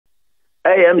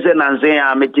am say nansen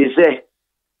a me te say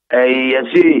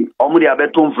yesi omu dia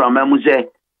beton from am say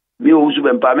me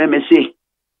owusu-bempah me say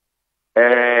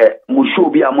mu show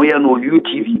bi amoye no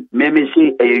UTV me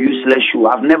say a useless show.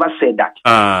 I've never said that.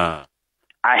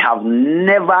 I have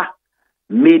never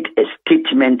made a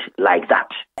statement like that.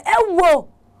 Whoa,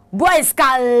 boys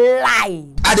can lie.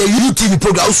 At the UTV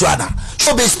program,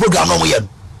 Showbiz program, no more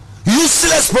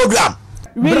useless program.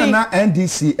 Brana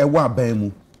NDC ewa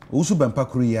bemu. Owusu-bempah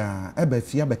Korea ebe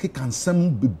fia be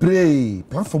kekansam bebre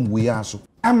platform we aso.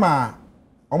 Ama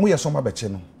omo ye soma beche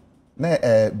no. Na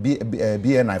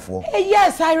BNI for.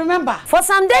 Yes, I remember. For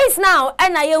some days now,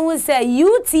 and I will say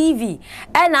UTV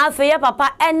and I fear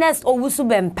Papa Arrêst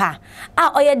owusu-bempah.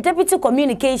 Oye Deputy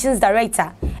Communications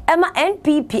Director. Emma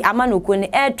NPP amanokone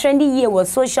trendy year was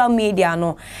social media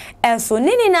no. And so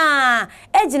nini na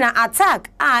ejina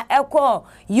attack echo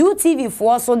UTV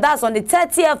for, so that's on the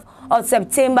 30th of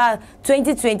September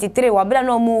 2023. Wabela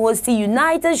no mu host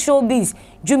United Showbiz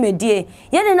Jumedie.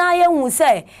 Yene na ye hu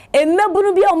say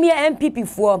emebunu bi omo MPP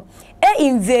for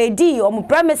invade omo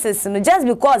premises no just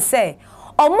because say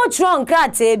omo tron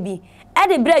krate bi e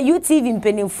de bra UTV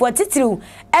mpenimfo titiriw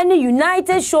ene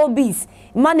United Showbiz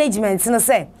management no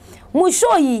say mu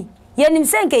show yi yenim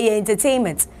senke ye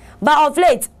entertainment, but of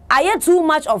late I hear too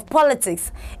much of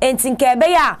politics and tinkebe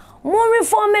ya mo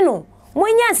reform no mo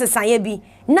nyansesanye bi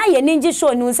na ye ninja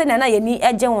show no say na ye ni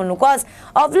eje won because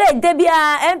of late there be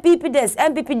MPP this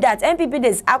MPP that MPP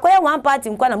this akoya one party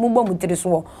nkwa na mugbo mutiri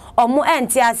so omo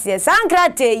enti ase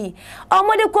sankrate yi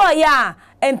omo de ko ya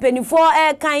empenifo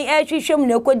kan hwehwem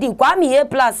na ekodi kwame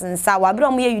A+ nsa wabre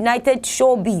omo ye United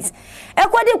Showbiz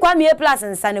ekodi kwame A+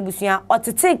 nsa na busua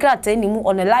otete krate ni mu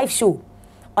on a live show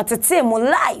otete mu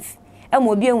live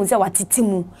emo bi ehun say watete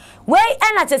mu we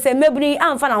na chese mebuni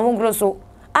amfa na hongro so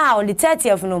on the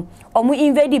 30th no omu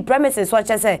invade premises so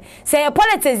say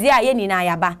politics ya ye ni na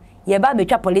yaba ye ba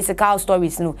betwa political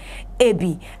stories no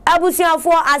ebi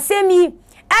abusuafo asemi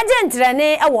agent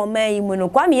rene e wo man yi mu no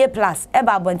kwame A+ e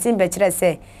ba bontin be kire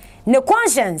say ne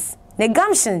conscience ne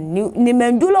gumption ne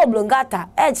mandula oblongata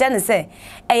e kire ne say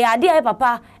e ya de ai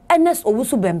papa Arrêst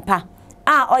owusu-bempah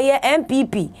oye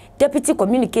MPP Deputy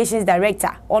Communications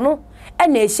Director ono e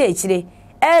na ehye kire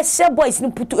she boys ni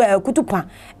kutupa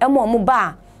mo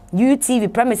ba UTV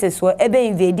premises for ebe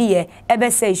invade ye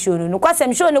ebe say show no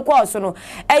kwasem show no kwa so no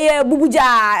eye bubuja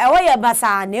e wo ye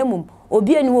basa na emum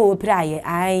obi eni wo praye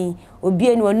ai obi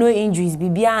eni no injuries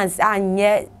bibians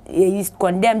anye is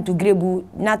condemned to grebu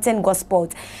nothing gospel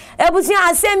ebusi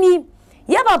asemi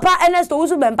ye papa Arrêst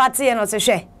owusu-bempah tie no se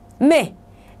hwe me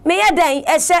ye dan e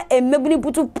hye emebuni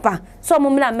putupa so mo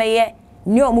mna me ye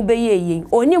ni omo be ye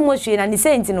oni mo hwe na ni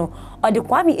senti no o de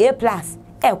kwame A+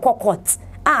 e kokot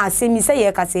asemi say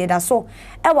ye kase da so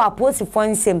e wa post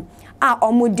fonsem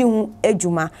omodi hu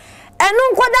ejuma enu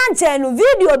nkoda nche no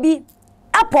video bi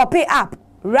pop up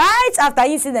right after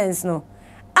incidents no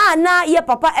na ye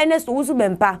papa Arrêst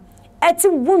owusu-bempah eti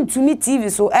wuntumi TV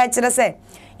so kire say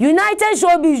United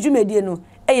Showbiz Jumedie no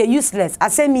useless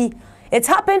asemi. It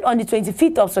happened on the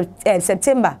 25th of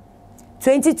September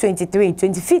 2023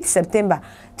 25th September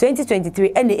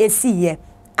 2023 and the AC year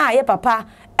ye papa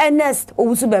Arrêst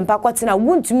owusu-bempah kwatina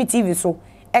wuntumi TV so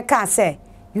ka say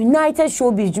United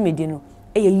Showbiz Jumedie no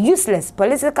useless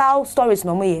political stories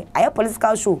no moye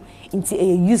political show into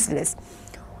useless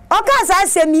oka sa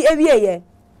asemi ewieye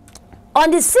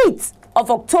on the 6th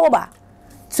of October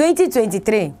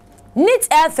 2023 NIT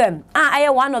FM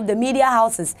one of the media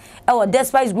houses our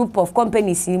despite group of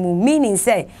companies meaning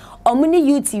say omuni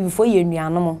UTV for ye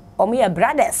nuanom omo ye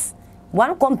brothers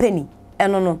one company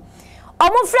no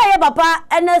omo frɛ ye papa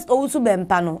Arrêst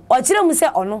owusu-bempah no o kire mu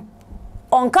sɛ ono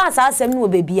onka sa asɛm no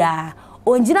bebia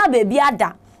onjina bebia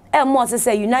da mo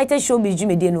say United Showbiz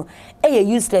Jumedie no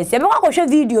useless ye be kwahwɛ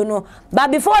video no but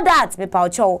before that me pa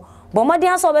ocho but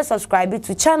modian so be subscribe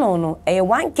to channel no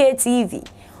 1K TV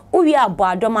uwi abo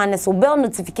adoma ne so bell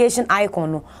notification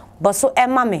icon no but so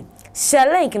me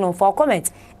share link no for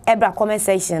comment ebra comment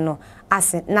section no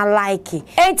as na like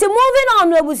enti moving on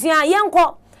no ebusia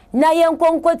yenko na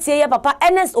yenko nkotie ye papa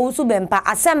Arrêst owusu-bempah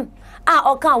asem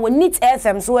oka wo NIT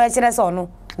FM so e kire so no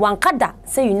wankada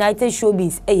say United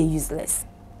Showbiz useless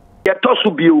ye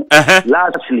tosu bio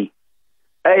lastly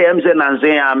am say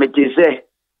nansen a me te say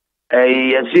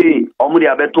yesi omu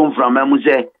dia beton from am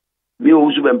say me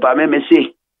owusu-bempah me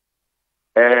say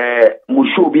mu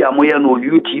show bi amoye no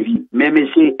UTV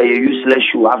me say a useless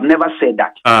show. I've never said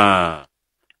that. I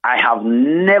have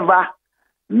never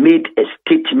made a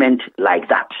statement like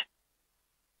that.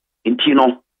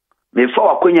 Intino,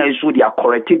 before Akonya is they are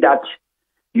corrected that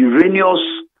erroneous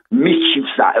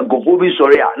mischiefs a nkofo bi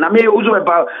sorry a na me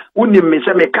owusu-bempah unim me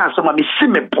se me kan so ma me si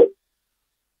me po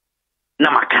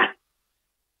na maka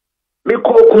me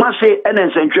ko kuma se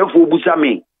enen sentwefo busa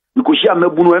me ko hia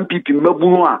mabunu MPP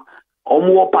mabunu a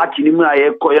omo party ni mu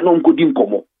aye ko ye no nkodi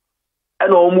nkomo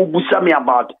ena omo busa me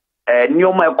about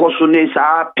nioma ekoso ne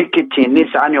sa picketing ne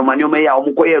sa nioma ya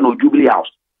omo ko ye no Jubilee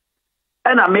House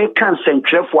ena me kan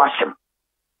sentwefo asem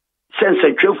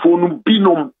sentwefo no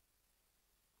binom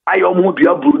ayo mu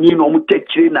bia bruni no mu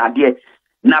tekire na de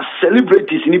na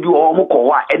celebrities ni bi o mu ko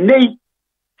wa enei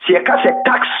se ka se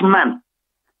taxman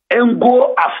and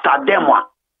go after them one.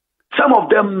 Some of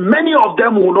them, many of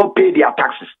them will not pay their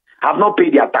taxes, have not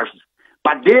paid their taxes,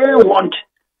 but they want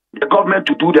the government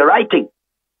to do the right thing.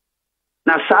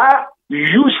 Now, sir,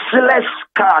 useless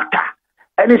character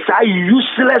and it's a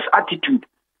useless attitude,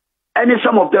 and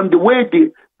some of them the way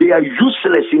they are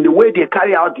useless in the way they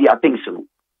carry out their things.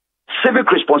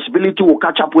 Civic responsibility will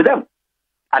catch up with them.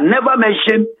 I never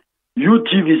mentioned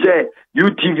UTV, say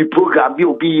UTV program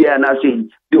will be here, and I say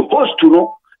the host, you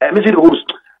know, the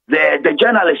host, the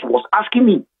journalist was asking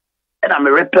me, and I'm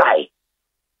a reply.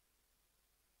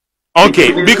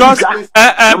 Okay, because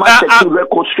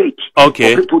record straight.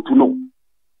 Okay. For people to know.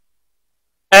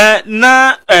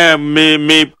 Now,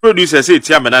 me producer said,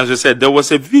 Chairman said there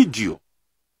was a video.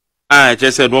 I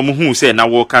just said, "Woman who said now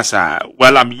walk us."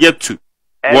 Well, I'm yet to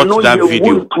watch that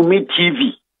video. To me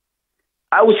TV.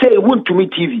 I would say it went to me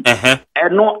TV.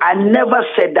 And no, I never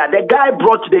said that. The guy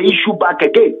brought the issue back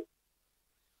again.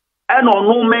 And on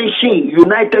no mention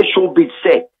United Showbiz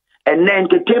say and the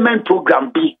entertainment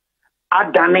program be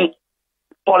Adani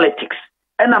politics.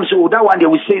 And I'm saying that one day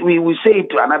we will say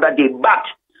it another day. But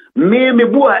me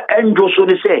bua enjo so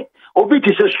they say obi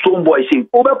ti say stone boy say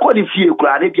obe call the fie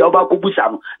kura ne bia oba ko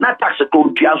busa no na tax to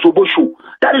ntua so bo show.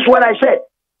 That is what I said.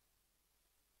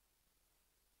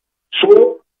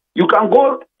 So you can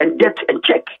go and get and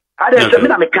check. I didn't say me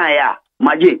na me kan ya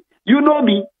maje. You know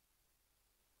me.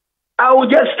 I will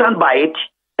just stand by it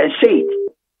and say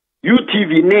it.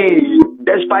 UTV,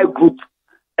 despite group,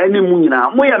 any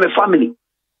munina, we are a family.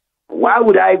 Why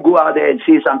would I go out there and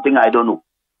say something I don't know?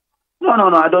 No,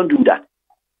 I don't do that.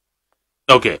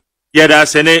 Okay. Yeah,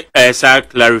 that's any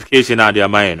clarification out there,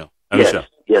 man. Yes,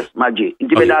 Maji.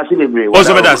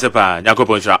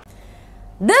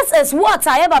 This is what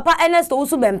I have Arrêst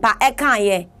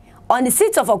owusu-bempah on the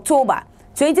 6th of October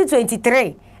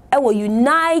 2023. Our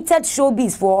United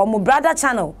Showbiz for our brother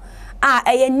channel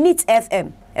a NIT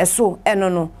FM so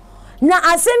no na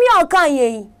asemi okan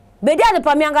ye be dia de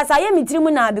pamianga sa ye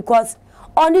mitirimu na because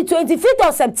on the 25th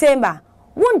of September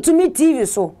want to meet TV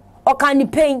so okan ni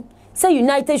pain say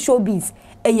United Showbiz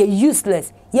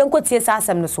useless yenko tie sa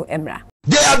asem no so emra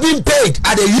they have been paid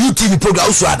at the UTV program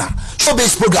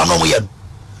Showbiz program no mo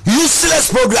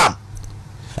useless program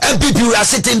and people are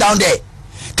sitting down there.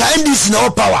 Can this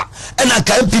no power and I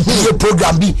can people your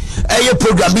program be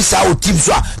sao team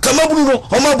so come on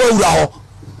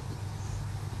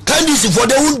can this for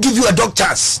they won't give you a dog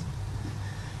chance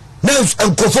now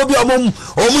and cophobia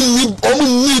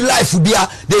need life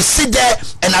they sit there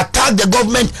and attack the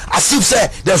government as if say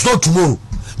there's no tomorrow.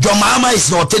 John Mahama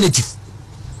is an alternative.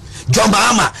 John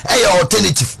Mahama is an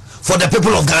alternative for the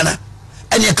people of Ghana,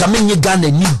 and you come in Ghana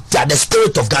need the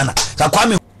spirit of Ghana.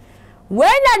 When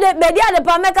the media the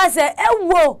pameka say,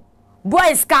 "Whoa,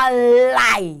 boys can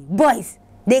lie. Boys,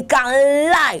 they can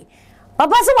lie."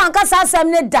 Papa so one can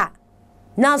say da.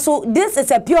 Now so this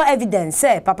is a pure evidence.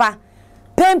 Say, Papa,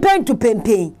 pain to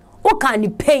pain. Who can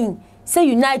you pain? Say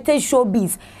United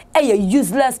Showbiz a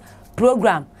useless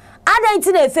program. Ada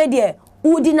iti na efe there.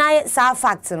 Who deny sa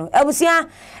fact no? Ebusia,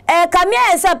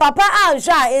 kamia say Papa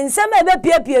ansha in some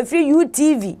ebe free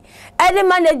UTV. Any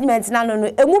management na no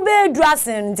emu be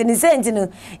dressing ntini say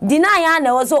ntini deny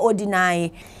na also o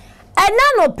deny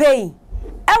na no pay e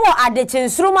wo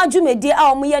adechensroma dwumedi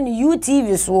a omo ye no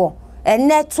UTV so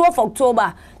ene 12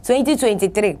 October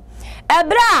 2023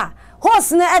 ebra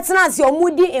host na etena se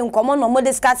omudi inkomo no mo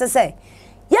discuss say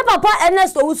ye Papa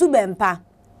Arrêst owusu-bempah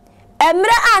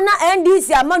emre ana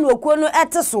NDC amanu okuo no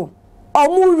eteso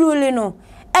omu rule no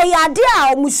eyade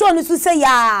a omu show no so say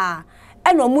ya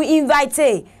eno mu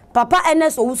invite Papa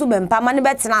Arrêst owusu-bempah mane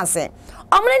betena ase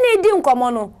omne ne di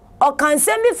nkomo no o kan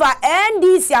sembi fa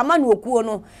NDC amanu okuo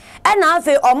no ena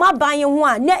afi oma ban ho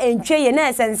a na entwe ye na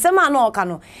esensema na oka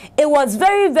no it was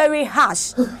very very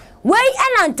harsh wey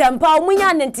ena ntempa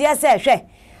omunya nte se hwe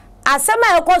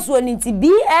asema ekoso ni ti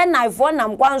BNI for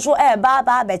nam kwanso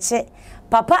ba beche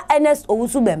Papa Arrêst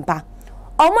owusu-bempah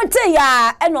omote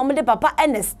ya ena omde Papa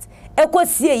Arrêst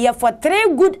ekosie ye for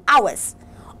 3 good hours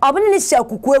obne ni hye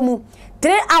kukuemu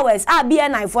 3 hours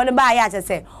BNI for ne ba ya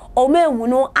se omehu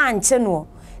no anche no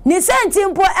ni senti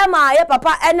mpo ema ye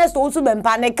papa Arrêst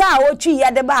owusu-bempah ne ka o twi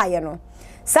ye de ba ye no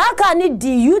saka ni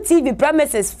di UTV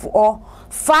premises for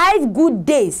 5 good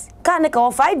days ka ne ka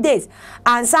 5 days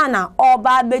ansa na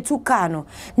oba betu ka no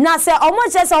na se omo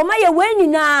che se omo ye wen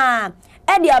nyina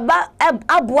e de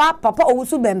aboa papa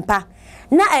owusu-bempah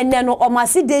na ene no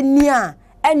omase de ni a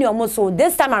ene omo so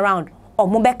this time around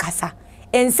omo be kasa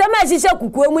ensema hihye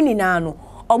kukuo mu nina no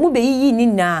omo be yiyi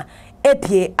nina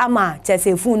epie ama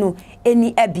chesefu no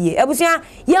eni ebie ebusia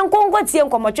yenkonko tie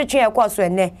nkomotwetwe ekoso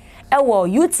ene ewo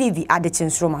UTV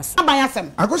adechinstroma so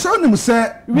abayasem akosha onim se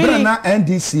brana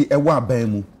NDC ewo aban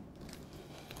mu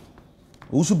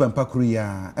owusu-bempah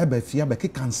kuria ebe fia be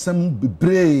kekansam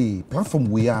bebre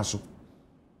platform we aso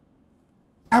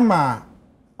ama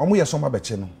omo yesoma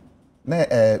beche no na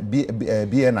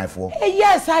BNI for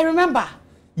yes I remember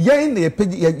yen na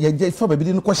ye for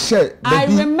baby no ko share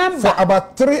for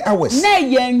about 3 hours na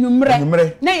ye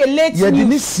nwumre na ye late ye di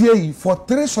ni sie for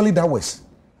 3 solid hours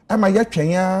ama ye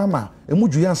twen ama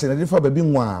emuju yanse na for baby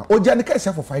nwa oja ne ka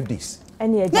for 5 days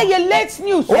na ye late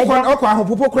news okwa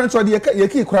ahopopo kranto de ye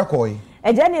ki kura koi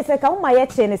eja ne se ka uma ye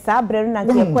che ne sa abre no na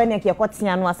ke kwa ne ke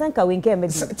kotia no asanka we nke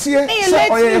mebi tie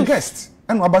so oye guest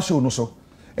eno aba show no so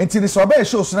enti ne so aba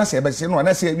show so na se ebe se no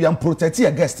na se we am protect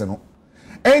your guest no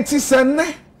enti se ne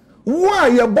wa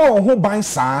ye bo ho ban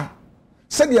saa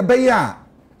se de be ya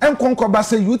enkonko ba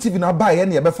se UTV na ba ye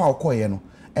ne ye be fa okoye no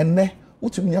enne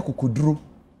utumi ya kokoduro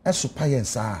esopa ye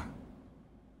saa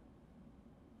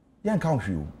yan kan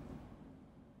hwiu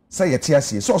se ye tie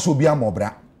asie so obi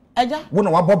amobra eja wo na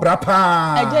wa bobra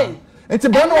pa eja enti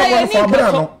ba no wa fa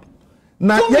bra no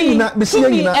na ye nyina be se ye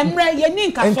nyina emre ye ni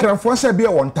nka so enkrafo se be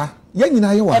wonta ye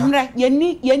nyina ye wa emre ye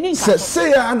ni nka se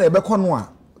ya na ebe kono a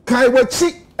kai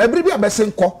wachi ebiri bi abese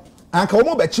nko anka wo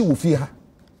mo bachi wo fi ha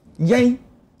yen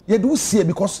ye do see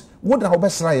because wo da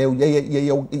obesra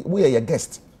ye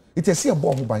guest it is here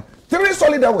bo ho ban 3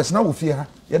 solid hours na wo fi ha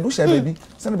ye do share baby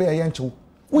se na be ye nchew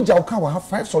wo ja wo ka wa have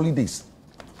 5 solid days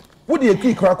wo de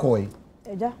ekwi krakoi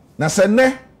eja na se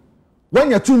ne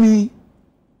wanya tumi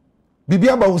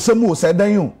bibia ba wo samu se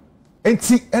dan yo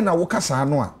enti e na wo kasa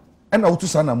no a e na wo tu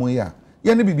sa na mo ya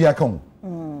ye ne bibia ka ho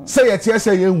se ye tie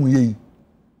se ye hu ye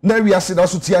na wi ase da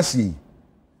so tie ase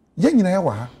ye nyina ya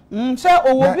wa ha so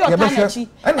owo bi otanachi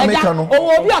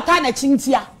owo bi otanachi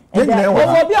ntia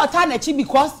owo bi otanachi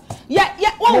because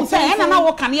wo say ena na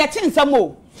wo kan ye tinsam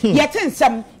o ye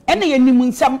tinsam ena ye nimu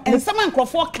nsam ensam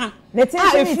enkrofo ka ne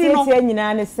tinsam tie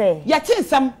nyina ne say ye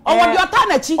tinsam owo bi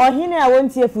otanachi ohine a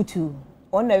wontie futu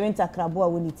on na winter krabo a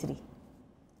woni tiri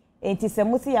enti se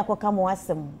musi yakoka mo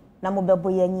asem na mo bebo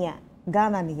yanya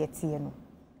Ghana ne yetie no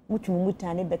mutumi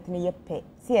mutane betene yepe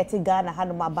si yete Ghana ha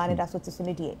no mabane da so tiso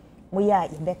ne de moya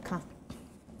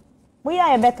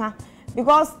yebeka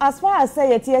because as far as say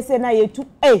yete say na yetu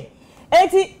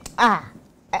enti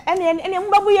ene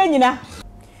mbabu ye nyina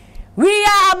we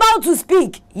are about to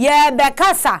speak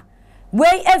bekasa we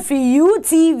every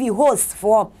UTV host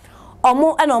for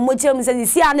omo ena omo chem say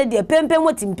si ane de pempem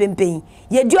wotim pempem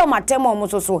ye di omatem omo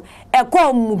so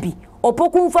ekọ mu bi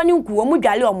opoku mfani nku omo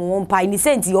dwale omo wompa ni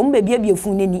senti omo bebia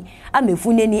funeni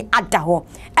amefuneni ada ho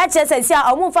eche say si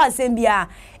omo fa asem bia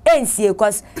ensie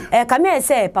cause kame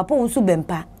say papa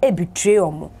owusu-bempah betray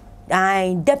omo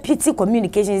deputy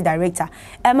communications director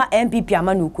ema MPP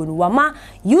amanu okonu wama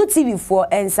UTV for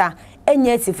ensa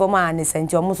enye ti forma ne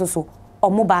senti omo so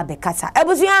omo ba bekata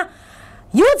ebusia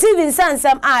UTV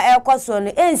sansam ekoso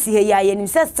no ensi he ya yenim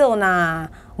still na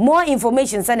more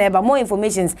information say na more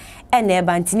informations and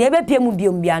eba ntini ebe pie mu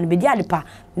biom bia no be di adepa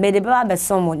me de ba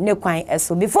besom ne kwan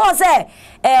eso before say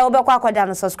obekwa akoda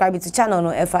no subscribe to channel no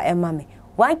efa emame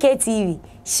 1K TV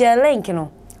share link no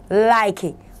like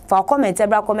it for comment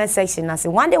ebra comment section na say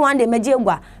one day meje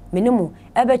gwa menimu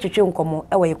ebe twetwe nkomo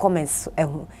e we comments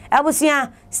ehu ebusia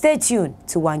stay tuned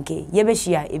to 1K ye be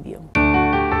share ebio